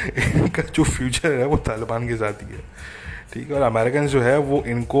इनका जो फ्यूचर है वो तालिबान के साथ ही है, ठीक है। और अमेरिकन जो है वो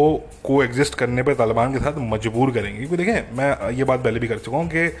इनको को एग्जिस्ट करने पे तालिबान के साथ मजबूर करेंगे, क्योंकि देखें मैं ये बात पहले भी कर चुका हूँ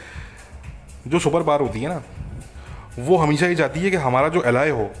कि जो सुपर पावर होती है ना, वो हमेशा ही चाहती है कि हमारा जो एलाय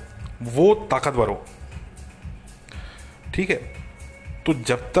हो वो ताकतवर हो, ठीक है। तो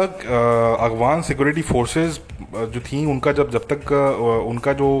जब तक अफगान सिक्योरिटी फोर्सेस जो थी, उनका जब तक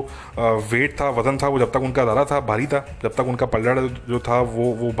उनका जो वेट था, वज़न था, वो जब तक उनका ज़्यादा था, भारी था, जब तक उनका पलड़ा जो था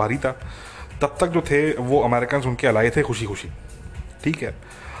वो भारी था, तब तक जो थे वो अमेरिकन उनके अलाए थे खुशी खुशी, ठीक है।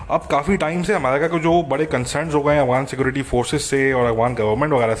 अब काफ़ी टाइम से अमेरिका को जो बड़े कंसर्न्स हो गए हैं अफगान सिक्योरिटी फोर्सेस से और अफगान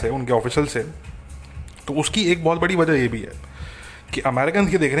गवर्नमेंट वगैरह से, उनके ऑफिशियल से, तो उसकी एक बहुत बड़ी वजह ये भी है कि अमेरिकन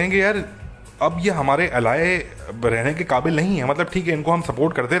ये देख रहे हैं कि यार अब ये हमारे अलाए रहने के काबिल नहीं है। मतलब ठीक है, इनको हम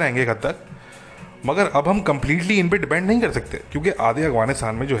सपोर्ट करते रहेंगे एक हद तक, मगर अब हम कंप्लीटली इन पे डिपेंड नहीं कर सकते, क्योंकि आधे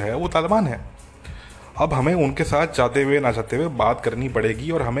अफगानिस्तान में जो है वो तालिबान है। अब हमें उनके साथ चाहते हुए ना चाहते हुए बात करनी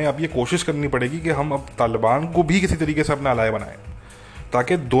पड़ेगी, और हमें अब ये कोशिश करनी पड़ेगी कि हम अब तालिबान को भी किसी तरीके से अपना अलाय बनाएं,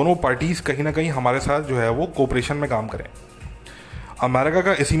 ताकि दोनों पार्टीज़ कहीं ना कहीं हमारे साथ जो है वो कोऑपरेशन में काम करें। अमेरिका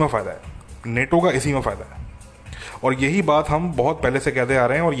का इसी में फ़ायदा है, नेटो का इसी में फ़ायदा है, और यही बात हम बहुत पहले से कहते आ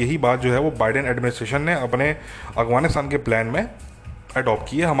रहे हैं, और यही बात जो है वो बाइडेन एडमिनिस्ट्रेशन ने अपने अफगानिस्तान के प्लान में अडॉप्ट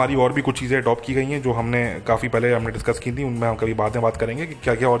की है। हमारी और भी कुछ चीज़ें अडॉप्ट की गई हैं जो हमने काफ़ी पहले हमने डिस्कस की थी, उनमें हम कभी बाद में बात करेंगे कि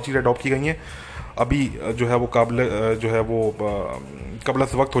क्या क्या और चीज़ें अडॉप्ट की गई हैं। अभी जो है वो कबल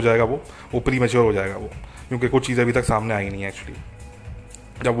से वक्त हो जाएगा, वो प्री मैच्योर हो जाएगा वो, क्योंकि कुछ चीज़ें अभी तक सामने आई नहीं है एक्चुअली।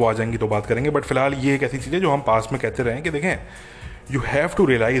 जब वो आ जाएंगी तो बात करेंगे, बट फिलहाल ये एक ऐसी चीज़ है जो हम पास में कहते रहे हैं कि देखें, you have to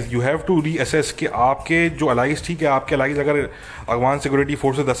realise, you have to reassess कि आपके जो अलाइज, ठीक है, आपके अलाइज अगर अफगान सिक्योरिटी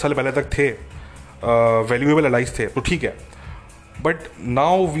फोर्सेस 10 साल पहले तक थे, वैल्यूएबल अलाइज थे, तो ठीक है, but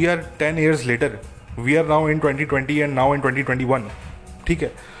now we are 10 years later, we are now in 2020 and now in 2021, ठीक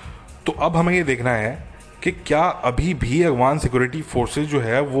है। तो अब हमें ये देखना है कि क्या अभी भी अफगान सिक्योरिटी फोर्सेस जो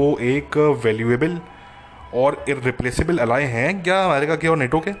है वो एक वैल्यूएबल और इररिप्लेसेबल अलाय हैं क्या अमेरिका के और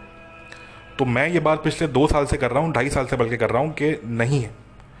नेटो के। तो मैं ये बात पिछले 2 साल से कर रहा हूँ, 2.5 साल से बल्कि कर रहा हूँ कि नहीं है,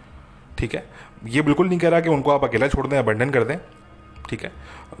 ठीक है। ये बिल्कुल नहीं कह रहा कि उनको आप अकेला छोड़ दें, अबेंडन कर दें, ठीक है।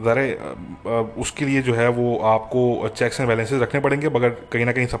 ज़रा उसके लिए जो है वो आपको चेक्स एंड बैलेंसेस रखने पड़ेंगे, मगर कहीं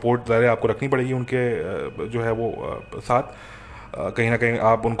ना कहीं सपोर्ट ज़रा आपको रखनी पड़ेगी उनके जो है वो साथ। कहीं ना कहीं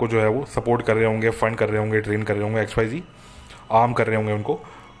आप उनको जो है वो सपोर्ट कर रहे होंगे, फंड कर रहे होंगे, ट्रेन कर रहे होंगे, XYZ आर्म कर रहे होंगे उनको।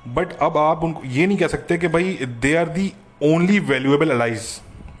 बट अब आप उनको ये नहीं कह सकते कि भाई they are the only valuable allies.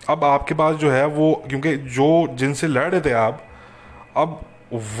 अब आपके पास जो है वो, क्योंकि जो जिनसे लड़ रहे थे आप, अब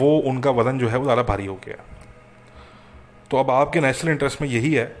वो उनका वजन जो है वो ज़्यादा भारी हो गया। तो अब आपके नेशनल इंटरेस्ट में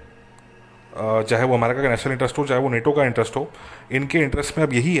यही है, चाहे वो अमेरिका का नेशनल इंटरेस्ट हो, चाहे वो नेटो का इंटरेस्ट हो, इनके इंटरेस्ट में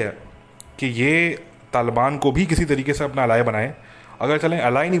अब यही है कि ये तालिबान को भी किसी तरीके से अपना अलाय बनाएं। अगर चलें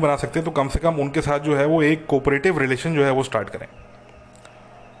अलाय नहीं बना सकते तो कम से कम उनके साथ जो है वो एक कोऑपरेटिव रिलेशन जो है वो स्टार्ट करें,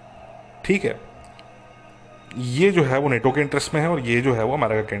 ठीक है। ये जो है वो नेटो के इंटरेस्ट में है, और ये जो है वो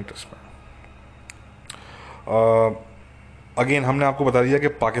अमेरिका के इंटरेस्ट में। अगेन हमने आपको बता दिया कि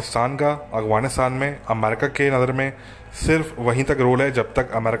पाकिस्तान का अफगानिस्तान में अमेरिका के नज़र में सिर्फ वहीं तक रोल है जब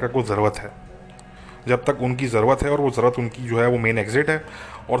तक अमेरिका को ज़रूरत है, जब तक उनकी ज़रूरत है, और वो ज़रूरत उनकी जो है वो मेन एग्जिट है।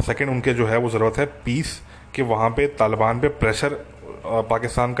 और सेकंड उनके जो है वो ज़रूरत है पीस, कि वहाँ पे तालिबान पे प्रेशर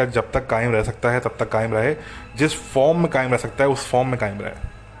पाकिस्तान का जब तक कायम रह सकता है तब तक कायम रहे, जिस फॉर्म में कायम रह सकता है उस फॉर्म में कायम रहे,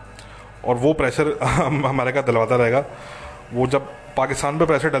 और वो प्रेशर अमेरिका दिलवाता रहेगा। वो जब पाकिस्तान पे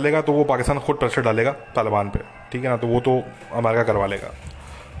प्रेशर डालेगा तो वो पाकिस्तान खुद प्रेशर डालेगा तालिबान पे, ठीक है ना, तो वो तो अमेरिका करवा लेगा,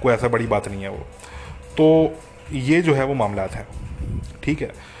 कोई ऐसा बड़ी बात नहीं है वो। तो ये जो है वो मामलात हैं, ठीक है।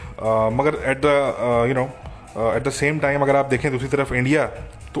 मगर एट द सेम टाइम अगर आप देखें दूसरी तरफ इंडिया,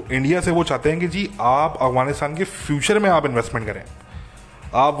 तो इंडिया से वो चाहते हैं कि जी आप अफगानिस्तान के फ्यूचर में आप इन्वेस्टमेंट करें,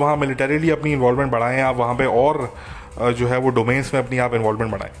 आप वहाँ मिलिटरीली अपनी इन्वॉल्वमेंट बढ़ाएं, आप वहाँ पे और जो है वो डोमेन्स में अपनी आप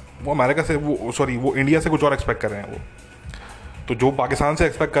इन्वॉल्वमेंट बढ़ाएं। वो अमेरिका से वो इंडिया से कुछ और एक्सपेक्ट कर रहे हैं वो। तो जो पाकिस्तान से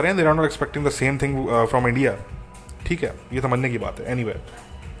एक्सपेक्ट कर रहे हैं, they are not expecting the same thing from India, ठीक है। ये समझने की बात है। एनीवे,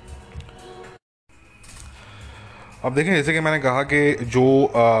 अब देखें, जैसे कि मैंने कहा कि जो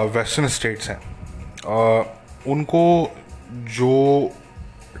वेस्टर्न स्टेट्स हैं, उनको जो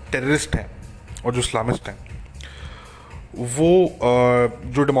टेररिस्ट हैं और जो इस्लामिस्ट हैं, वो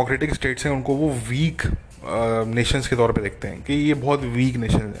जो डेमोक्रेटिक स्टेट्स हैं उनको वो वीक नेशंस के तौर पे देखते हैं कि ये बहुत वीक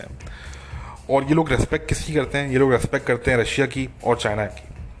नेशंस हैं। और ये लोग रेस्पेक्ट किसकी करते हैं? ये लोग रेस्पेक्ट करते हैं रशिया की और चाइना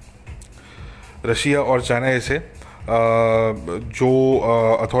की। रशिया और चाइना जैसे जो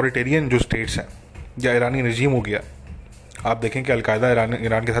अथॉरिटेरियन जो स्टेट्स हैं, या ईरानी रजीम हो गया, आप देखें कि अलकायदा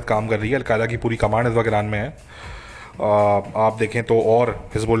ईरान के साथ काम कर रही है, अलकायदा की पूरी कमांड इस वक्त ईरान में है। आप देखें तो, और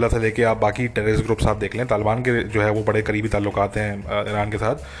हिजबुल्ला से लेके आप बाकी टेररिस्ट ग्रुप्स आप देख लें, तालिबान के जो है वो बड़े करीबी ताल्लुकात हैं ईरान के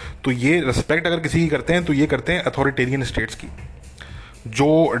साथ। तो ये रिस्पेक्ट अगर किसी की करते हैं तो ये करते हैं अथॉरिटेरियन स्टेट्स की,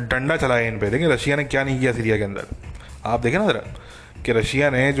 जो डंडा चलाए इन पे। देखें रशिया ने क्या नहीं किया सीरिया के अंदर, आप देखें ना ज़रा कि रशिया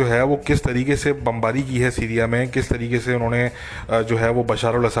ने जो है वो किस तरीके से बमबारी की है सीरिया में, किस तरीके से उन्होंने जो है वो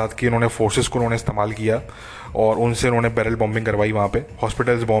बशार अल असद की उन्होंने फोर्सेस को उन्होंने इस्तेमाल किया और उनसे उन्होंने बैरल बॉम्बिंग करवाई, वहाँ पे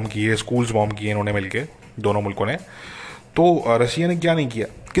हॉस्पिटल्स बॉम्ब किए, स्कूल्स बॉम्ब किए इन्होंने मिलके, दोनों मुल्कों ने। तो रशिया ने क्या नहीं किया,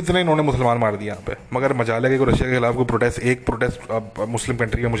 कितने इन्होंने मुसलमान मार दिया यहाँ पे। मगर मजाल है कि रशिया के खिलाफ कोई प्रोटेस्ट, एक प्रोटेस्ट मुस्लिम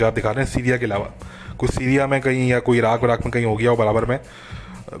कंट्री में मुझे आप दिखा रहे हैं सीरिया के अलावा, कोई सीरिया में कहीं या कोई इराक वराक में कहीं हो गया हो बराबर में,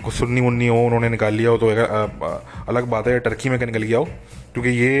 कुछ सुन्नी मुन्नी हो उन्होंने निकाल लिया हो तो अलग बात है, टर्की में कहीं निकल गया हो, क्योंकि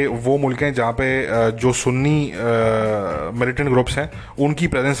ये वो मुल्क हैं जहाँ पे जो सुन्नी मिलिटेंट ग्रुप्स हैं उनकी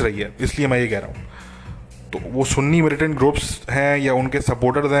प्रेजेंस रही है, इसलिए मैं ये कह रहा हूँ। तो वो सुन्नी मिलिटेंट ग्रुप्स हैं या उनके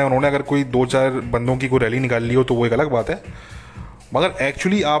सपोर्टर्स हैं, उन्होंने अगर कोई 2-4 बंदों की कोई रैली निकाल ली हो तो वो एक अलग बात है, मगर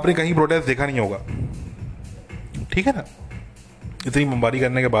एक्चुअली आपने कहीं प्रोटेस्ट देखा नहीं होगा, ठीक है ना। इतनी बमबारी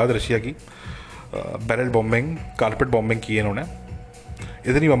करने के बाद रशिया की बैरल बॉम्बिंग, कारपेट बॉम्बिंग की है इन्होंने,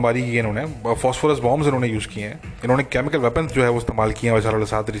 इतनी बमबारी की है इन्होंने, फॉस्फोरस बॉम्ब्स इन्होंने यूज़ किए हैं, इन्होंने केमिकल वेपन्स जो है वो इस्तेमाल किए हैं बशर अल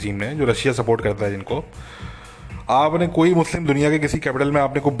असद रजीम ने, जो रशिया सपोर्ट करता है जिनको। आपने कोई मुस्लिम दुनिया के किसी कैपिटल में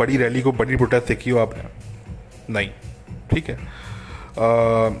आपने कोई बड़ी रैली, को बड़ी प्रोटेस्ट देखी हो आपने? नहीं, ठीक है।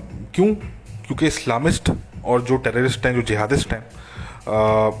 क्यों? क्योंकि इस्लामिस्ट और जो टेररिस्ट हैं, जो जिहादिस्ट हैं,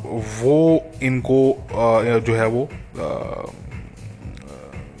 वो इनको जो है वो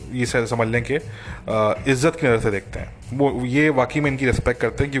ये समझ लें कि इज्जत की नज़र से देखते हैं, वो ये वाकई में इनकी रिस्पेक्ट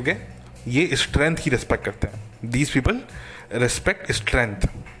करते हैं, क्योंकि ये स्ट्रेंथ की रिस्पेक्ट करते हैं। These people respect strength,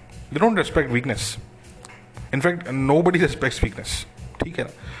 they don't respect weakness, in fact nobody respects weakness, ठीक है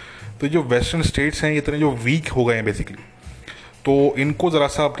ना। तो जो वेस्टर्न स्टेट्स हैं इतने जो वीक हो गए हैं बेसिकली, तो इनको ज़रा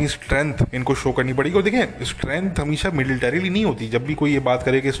सा अपनी स्ट्रेंथ इनको शो करनी पड़ेगी। और देखें, स्ट्रेंथ हमेशा मिलिटरीली नहीं होती। जब भी कोई ये बात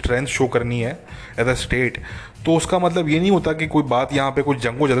करे कि स्ट्रेंथ शो करनी है एज अ स्टेट, तो उसका मतलब ये नहीं होता कि कोई बात यहाँ पे कोई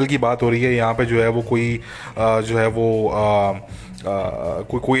जंगो जदल की बात हो रही है, यहाँ पे जो है वो कोई जो है वो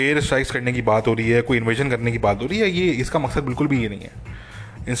कोई एयर स्ट्राइक्स करने की बात हो रही है, कोई इन्वेजन करने की बात हो रही है। ये इसका मकसद बिल्कुल भी ये नहीं है।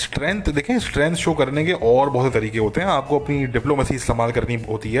 स्ट्रेंथ देखें, स्ट्रेंथ शो करने के और बहुत से तरीके होते हैं। आपको अपनी डिप्लोमेसी इस्तेमाल करनी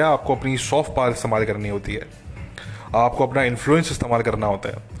होती है, आपको अपनी सॉफ्ट पावर इस्तेमाल करनी होती है, आपको अपना इन्फ्लुएंस इस्तेमाल करना होता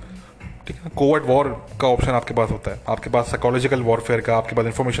है, ठीक है। कोवर्ट वॉर का ऑप्शन आपके पास होता है, आपके पास साइकोलॉजिकल वॉरफेयर का, आपके पास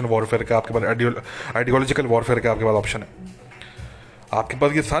इंफॉर्मेशन वॉरफेयर का, आपके पास आइडियोलॉजिकल वॉरफेयर का आपके पास ऑप्शन है। आपके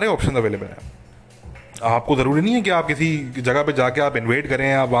पास ये सारे ऑप्शन अवेलेबल हैं। आपको ज़रूरी नहीं है कि आप किसी जगह पे जाके आप इन्वेड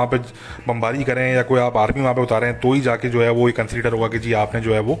करें, आप वहाँ पे बमबारी करें या कोई आप आर्मी वहाँ पे उतारें तो ही जाके जो है वो कंसिडर होगा कि जी आपने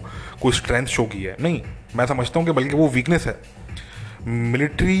जो है वो कोई स्ट्रेंथ शो की है। नहीं, मैं समझता हूँ कि बल्कि वो वीकनेस है।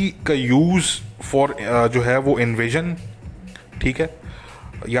 मिलिट्री का यूज़ फॉर जो है वो इन्वेजन, ठीक है,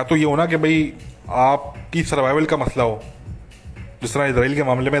 या तो ये होना कि भाई आपकी सर्वाइवल का मसला हो, जिस तरह इसराइल के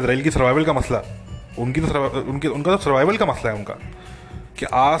मामले में इसराइल की सर्वाइवल का मसला, उनका तो सर्वाइवल का मसला है उनका, कि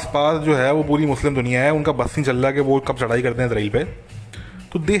आस पास जो है वो पूरी मुस्लिम दुनिया है, उनका बस नहीं चल रहा कि वो कब चढ़ाई करते हैं इसराइल पे,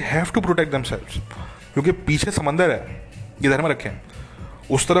 तो they have to protect themselves, क्योंकि पीछे समंदर है, ये ध्यान में रखें।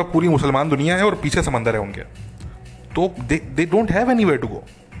 उस तरफ पूरी मुसलमान दुनिया है और पीछे समंदर है उनके, तो they don't have anywhere to go,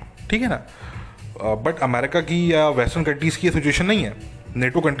 ठीक है ना। बट अमेरिका की या वेस्टर्न कंट्रीज़ की ये सिचुएशन नहीं है,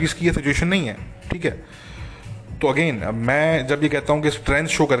 नेटो कंट्रीज़ की ये सिचुएशन नहीं है, ठीक है। तो अगेन मैं जब ये कहता हूँ कि स्ट्रेंथ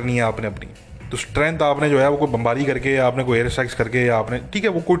शो करनी है आपने अपनी, तो स्ट्रेंथ आपने जो है वो कोई बमबारी करके, आपने कोई एयर स्ट्राइक्स करके, या आपने, ठीक है,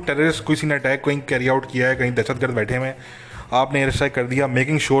 वो कोई टेररिस्ट किसी ने अटैक कहीं कैरी आउट किया है, कहीं दहशतगर्द बैठे हुए, आपने एयर स्ट्राइक कर दिया,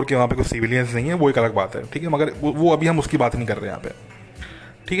 मेकिंग श्योर कि वहाँ पे कोई सिविलियंस नहीं है, वो एक अलग बात है, ठीक है। मगर वो अभी हम उसकी बात नहीं कर रहे हैं यहाँ पे,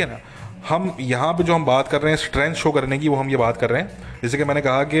 ठीक है ना। हम यहाँ पे जो हम बात कर रहे हैं स्ट्रेंथ शो करने की, वो हम ये बात कर रहे हैं, जैसे कि मैंने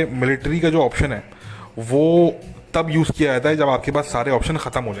कहा कि मिलिट्री का जो ऑप्शन है वो तब यूज़ किया जाता है जब आपके पास सारे ऑप्शन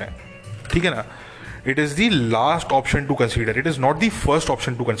ख़त्म हो जाएं, ठीक है ना। It is the last option to consider, it is not the first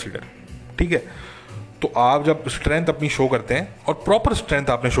option to consider, ठीक है। तो आप जब स्ट्रेंथ अपनी शो करते हैं, और प्रॉपर स्ट्रेंथ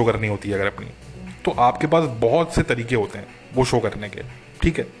आपने शो करनी होती है अगर अपनी, तो आपके पास बहुत से तरीके होते हैं वो शो करने के,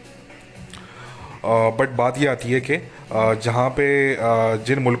 ठीक है। बट बात ये आती है कि जहाँ पे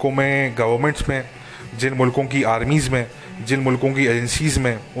जिन मुल्कों में गवर्नमेंट्स में, जिन मुल्कों की आर्मीज़ में, जिन मुल्कों की एजेंसीज़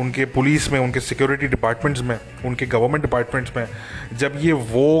में, उनके पुलिस में, उनके सिक्योरिटी डिपार्टमेंट्स में, उनके गवर्नमेंट डिपार्टमेंट्स में जब ये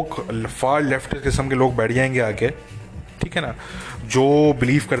वोक फार लेफ्ट किस्म के लोग बैठ जाएंगे आके, ठीक है ना, जो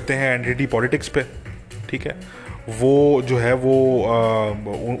बिलीव करते हैं एंटिटी पॉलिटिक्स पे, ठीक है, वो जो है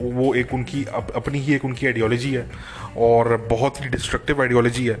वो एक उनकी अपनी ही एक उनकी आइडियोलॉजी है, और बहुत ही डिस्ट्रक्टिव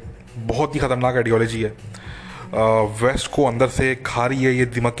आइडियोलॉजी है, बहुत ही ख़तरनाक आइडियोलॉजी है। वेस्ट को अंदर से खा रही है ये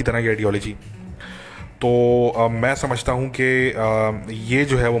दिमाग की तरह की आइडियोलॉजी। तो मैं समझता हूँ कि ये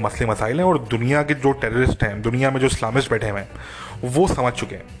जो है वो मसले मसाइल हैं, और दुनिया के जो टेररिस्ट हैं, दुनिया में जो इस्लामिस्ट बैठे हुए हैं, वो समझ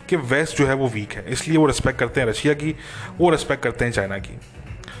चुके हैं कि वेस्ट जो है वो वीक है, इसलिए वो रिस्पेक्ट करते हैं रशिया की, वो रिस्पेक्ट करते हैं चाइना की,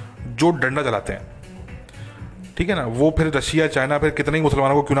 जो डंडा चलाते हैं, ठीक है ना। वो फिर रशिया चाइना फिर कितने ही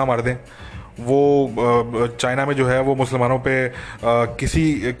मुसलमानों को क्यों ना मार दें, वो चाइना में जो है वो मुसलमानों पे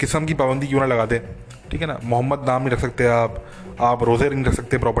किसी किस्म की पाबंदी क्यों ना लगा दे, ठीक है ना, मोहम्मद नाम नहीं रख सकते आप रोज़े नहीं रख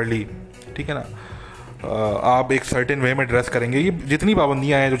सकते प्रॉपरली, ठीक है ना, आप एक सर्टेन वे में ड्रेस करेंगे, ये जितनी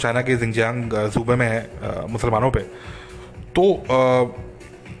पाबंदियां हैं जो चाइना के जिंगजियांग सूबे में है मुसलमानों पे, तो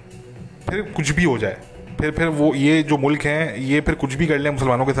फिर कुछ भी हो जाए, फिर वो ये जो मुल्क हैं ये फिर कुछ भी कर लें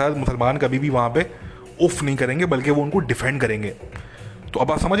मुसलमानों के साथ, मुसलमान कभी भी वहाँ पे उफ नहीं करेंगे, बल्कि वो उनको डिफेंड करेंगे। तो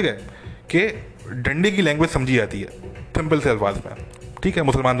अब आप समझ गए कि डंडे की लैंग्वेज समझी जाती है सिंपल से अल्फाज में, ठीक है,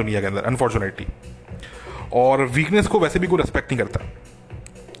 मुसलमान दुनिया के अंदर अनफॉर्चुनेटली। और वीकनेस को वैसे भी कोई रिस्पेक्ट नहीं करता।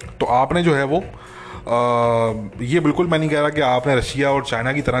 तो आपने जो है वो ये बिल्कुल मैं नहीं कह रहा कि आपने रशिया और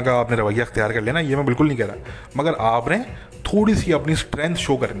चाइना की तरह का आपने रवैया अख्तियार कर लेना, ये मैं बिल्कुल नहीं कह रहा, मगर आपने थोड़ी सी अपनी स्ट्रेंथ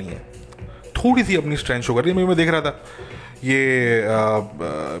शो करनी है, थोड़ी सी अपनी स्ट्रेंथ शो करनी है। मैं देख रहा था ये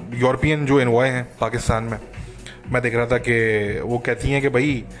यूरोपियन जो एनवॉय हैं पाकिस्तान में, मैं देख रहा था कि वो कहती हैं कि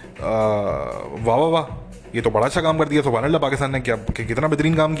भाई वाह वाह वाह, ये तो बड़ा अच्छा काम कर दिया सुभान अल्लाह, पाकिस्तान ने क्या कितना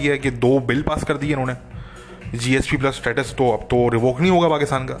बेहतरीन काम किया है कि 2 बिल पास कर दिए इन्होंने, GSP प्लस स्टेटस तो अब तो रिवोक नहीं होगा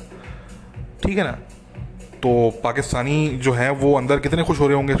पाकिस्तान का, ठीक है ना। तो पाकिस्तानी जो हैं वो अंदर कितने खुश हो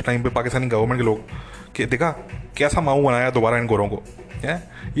रहे होंगे इस टाइम पे, पाकिस्तानी गवर्नमेंट के लोग, कि देखा कैसा माऊ बनाया दोबारा इन गोरों को, है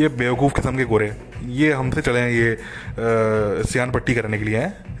ये बेवकूफ़ किस्म के गोरे, ये हमसे चले हैं ये सियान पट्टी करने के लिए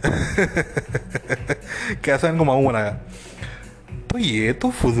हैं कैसा इनको माऊ बनाया। तो ये तो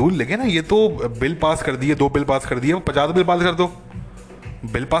फजूल लगे ना, ये तो बिल पास कर दिए, 2 बिल पास कर दिए, 50 बिल पास कर दो।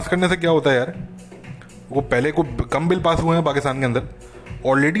 बिल पास करने से क्या होता है यार, वो पहले को कम बिल पास हुए हैं पाकिस्तान के अंदर,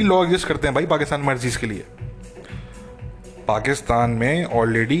 ऑलरेडी लॉ एग्जिस्ट करते हैं भाई पाकिस्तान में हर चीज़ के लिए, पाकिस्तान में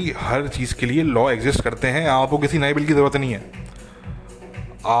ऑलरेडी हर चीज़ के लिए लॉ एग्जिस्ट करते हैं, आपको किसी नए बिल की ज़रूरत नहीं है।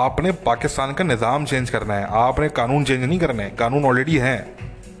 आपने पाकिस्तान का निज़ाम चेंज करना है, आपने कानून चेंज नहीं करना है, कानून ऑलरेडी हैं।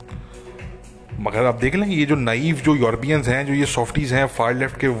 मगर आप देख लें ये जो नाइव जो यूरोपियंस हैं, जो ये सॉफ्टीज़ हैं, फार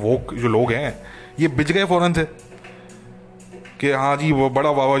लेफ्ट के वो जो लोग हैं, ये बिज गए फ़ौरन से कि हाँ जी वो बड़ा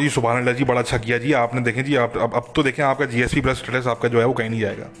वाह जी सुभान अल्लाह जी, बड़ा अच्छा किया जी आपने, देखें जी आप अब तो देखें आपका GSP प्लस स्टेटस आपका जो है वो कहीं नहीं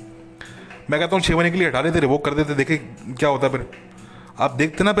जाएगा। मैं कहता हूँ 6 महीने के लिए हटा देते, रिवोक कर देते, देखे क्या होता फिर। आप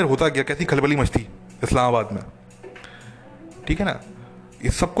देखते ना फिर होता क्या, कैसी खलबली मचती इस्लामाबाद में, ठीक है ना। ये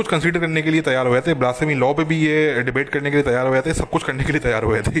सब कुछ कंसीडर करने के लिए तैयार हो जाते, ब्लास्फेमी लॉ पे भी ये डिबेट करने के लिए तैयार हो जाते, सब कुछ करने के लिए तैयार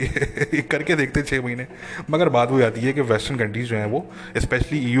हो जाते ये करके देखते 6 महीने। मगर बात हो जाती है कि वेस्टर्न कंट्रीज़ जो हैं वो,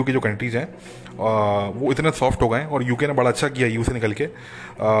 स्पेशली EU की जो कंट्रीज़ हैं वो इतने सॉफ्ट हो गए हैं, और UK ने बड़ा अच्छा किया EU से निकल के।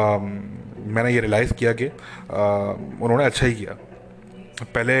 मैंने ये रियलाइज़ किया कि उन्होंने अच्छा ही किया।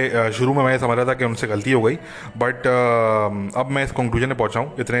 पहले शुरू में मैं समझ रहा था कि उनसे गलती हो गई, बट अब मैं इस कंक्लूजन में पहुंचा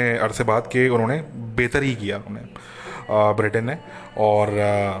हूँ इतने अरसे बाद कि उन्होंने बेहतर ही किया उन्होंने, ब्रिटेन ने। और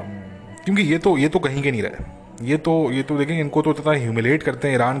क्योंकि ये तो कहीं के नहीं रहे, ये तो देखें, इनको तो इतना ह्यूमिलेट करते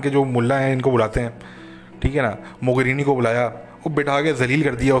हैं, ईरान के जो मुल्ला हैं इनको बुलाते हैं, ठीक है ना, मोगेरिनी को बुलाया, वो बिठा के जलील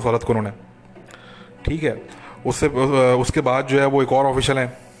कर दिया उस औरत को उन्होंने, ठीक है। उसके बाद जो है वो एक और ऑफिशियल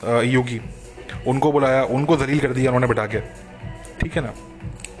हैं EU की, उनको बुलाया, उनको जलील कर दिया उन्होंने बिठा के, ठीक है ना।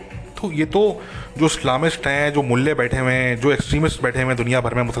 तो ये तो जो इस्लामिस्ट हैं, जो मुल्ले बैठे हुए हैं, जो एक्सट्रीमिस्ट बैठे हुए हैं दुनिया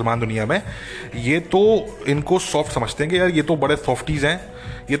भर में, मुसलमान दुनिया में, ये तो इनको सॉफ्ट समझते हैं कि यार ये तो बड़े सॉफ्टीज़ हैं,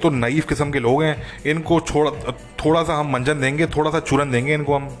 ये तो नाइफ किस्म के लोग हैं, इनको थोड़ा सा हम मंजन देंगे, थोड़ा सा चूरन देंगे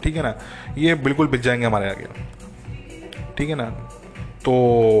इनको हम, ठीक है ना, ये बिल्कुल बिक जाएंगे हमारे आगे, ठीक है ना। तो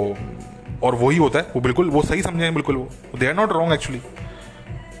और वही होता है, वो बिल्कुल वो सही समझे हैं, बिल्कुल वो they are not wrong actually,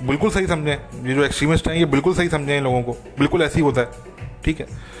 बिल्कुल सही समझें, ये जो एक्सट्रीमिस्ट हैं ये बिल्कुल सही समझें इन लोगों को, बिल्कुल ऐसे ही होता है, ठीक है।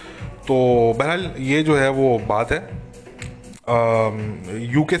 तो बहरहाल ये जो है वो बात है।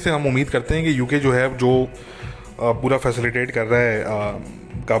 UK से हम उम्मीद करते हैं कि UK जो है जो पूरा फैसिलिटेट कर रहा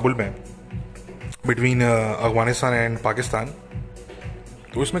है काबुल में बिटवीन अफगानिस्तान एंड पाकिस्तान,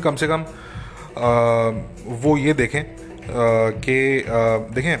 तो इसमें कम से कम वो ये देखें कि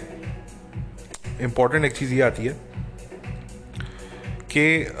देखें इम्पॉर्टेंट एक चीज़ ये आती है कि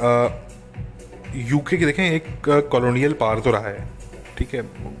UK की देखें एक कॉलोनियल पावर तो रहा है, ठीक है,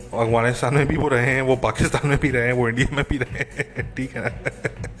 अफगानिस्तान में भी वो रहे हैं, वो पाकिस्तान में भी रहे हैं, वो इंडिया में भी रहे हैं, ठीक है ना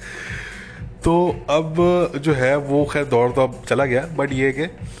तो अब जो है वो खैर दौर तो अब चला गया, बट ये कि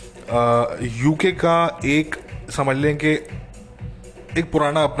UK का एक समझ लें कि एक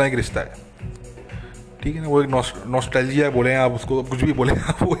पुराना अपना एक रिश्ता है, ठीक है ना, वो एक नॉस्टैल्जिया बोले आप उसको, कुछ भी बोले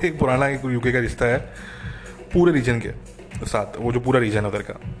आप, वो एक पुराना एक UK का रिश्ता है पूरे रीजन के साथ, वो जो पूरा रीजन है उधर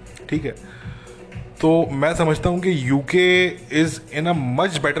का, ठीक है। तो मैं समझता हूँ कि UK is in a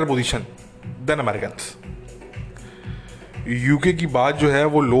much better position then Americans. UK की बात जो है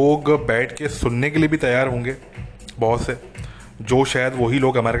वो लोग बैठ के सुनने के लिए भी तैयार होंगे बहुत से, जो शायद वही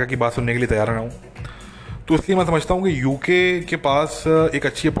लोग अमेरिका की बात सुनने के लिए तैयार ना हों। तो इसलिए मैं समझता हूँ कि UK के पास एक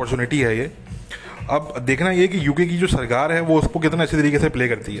अच्छी अपॉर्चुनिटी है ये। अब देखना ये कि UK की जो सरकार है वो उसको कितना अच्छे तरीके से प्ले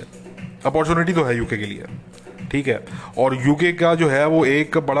करती है। अपॉर्चुनिटी तो है UK के लिए, ठीक है। और यूके का जो है वो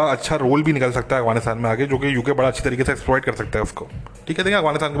एक बड़ा अच्छा रोल भी निकल सकता है अफगानिस्तान में आगे, जो कि यूके बड़ा अच्छी तरीके से एक्सप्लॉइट कर सकता है उसको, ठीक है। देखिए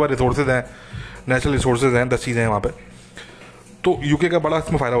अफगानिस्तान के पास रिसोर्सेज हैं, नेचुरल रिसोर्सेज हैं, 10 चीज़ें हैं वहाँ पे, तो यूके का बड़ा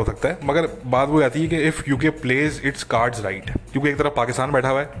इसमें फ़ायदा हो सकता है। मगर बात वो आती है कि if UK pledge it's cards right, क्योंकि एक तरफ पाकिस्तान बैठा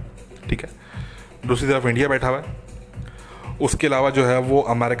हुआ है, ठीक है, दूसरी तरफ इंडिया बैठा हुआ है, उसके अलावा जो है वो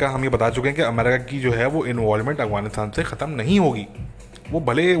अमेरिका, हम ये बता चुके हैं कि अमेरिका की जो है वो इन्वॉल्वमेंट अफगानिस्तान से ख़त्म नहीं होगी। वो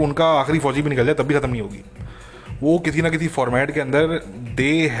भले उनका आखिरी फौजी भी निकल जाए तब भी ख़त्म नहीं होगी। वो किसी ना किसी फॉर्मेट के अंदर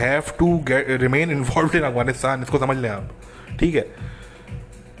दे have to remain involve in Afghanistan, इसको समझ लें आप, ठीक है।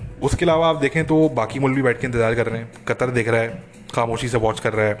 उसके अलावा आप देखें तो बाकी मुल्क भी बैठ के इंतज़ार कर रहे हैं। कतर देख रहा है, खामोशी से वॉच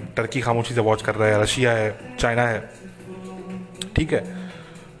कर रहा है, टर्की खामोशी से वॉच कर रहा है, रशिया है, चाइना है, ठीक है।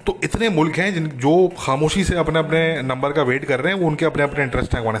 तो इतने मुल्क हैं जिन जो खामोशी से अपने अपने नंबर का वेट कर रहे हैं, वो उनके अपने अपने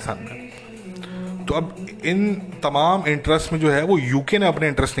इंटरेस्ट हैं अफगानिस्तान में। तो अब इन तमाम इंटरेस्ट में जो है वो यूके ने अपने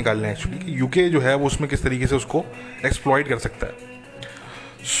इंटरेस्ट निकालने हैं एक्चुअली, कि यूके जो है वो उसमें किस तरीके से उसको एक्सप्लॉइट कर सकता है।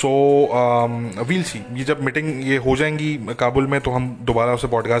 सो वील सी, ये जब मीटिंग ये हो जाएंगी काबुल में तो हम दोबारा उससे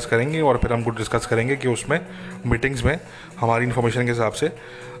पॉडकास्ट करेंगे और फिर हम कुछ डिस्कस करेंगे कि उसमें मीटिंग्स में हमारी इन्फॉर्मेशन के हिसाब से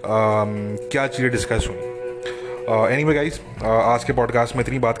क्या चीज़ें डिस्कस हुई। एनीवे गाइस, आज के पॉडकास्ट में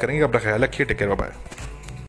इतनी बात करेंगे। अपना ख्याल रखिए, टेक केयर, बाय।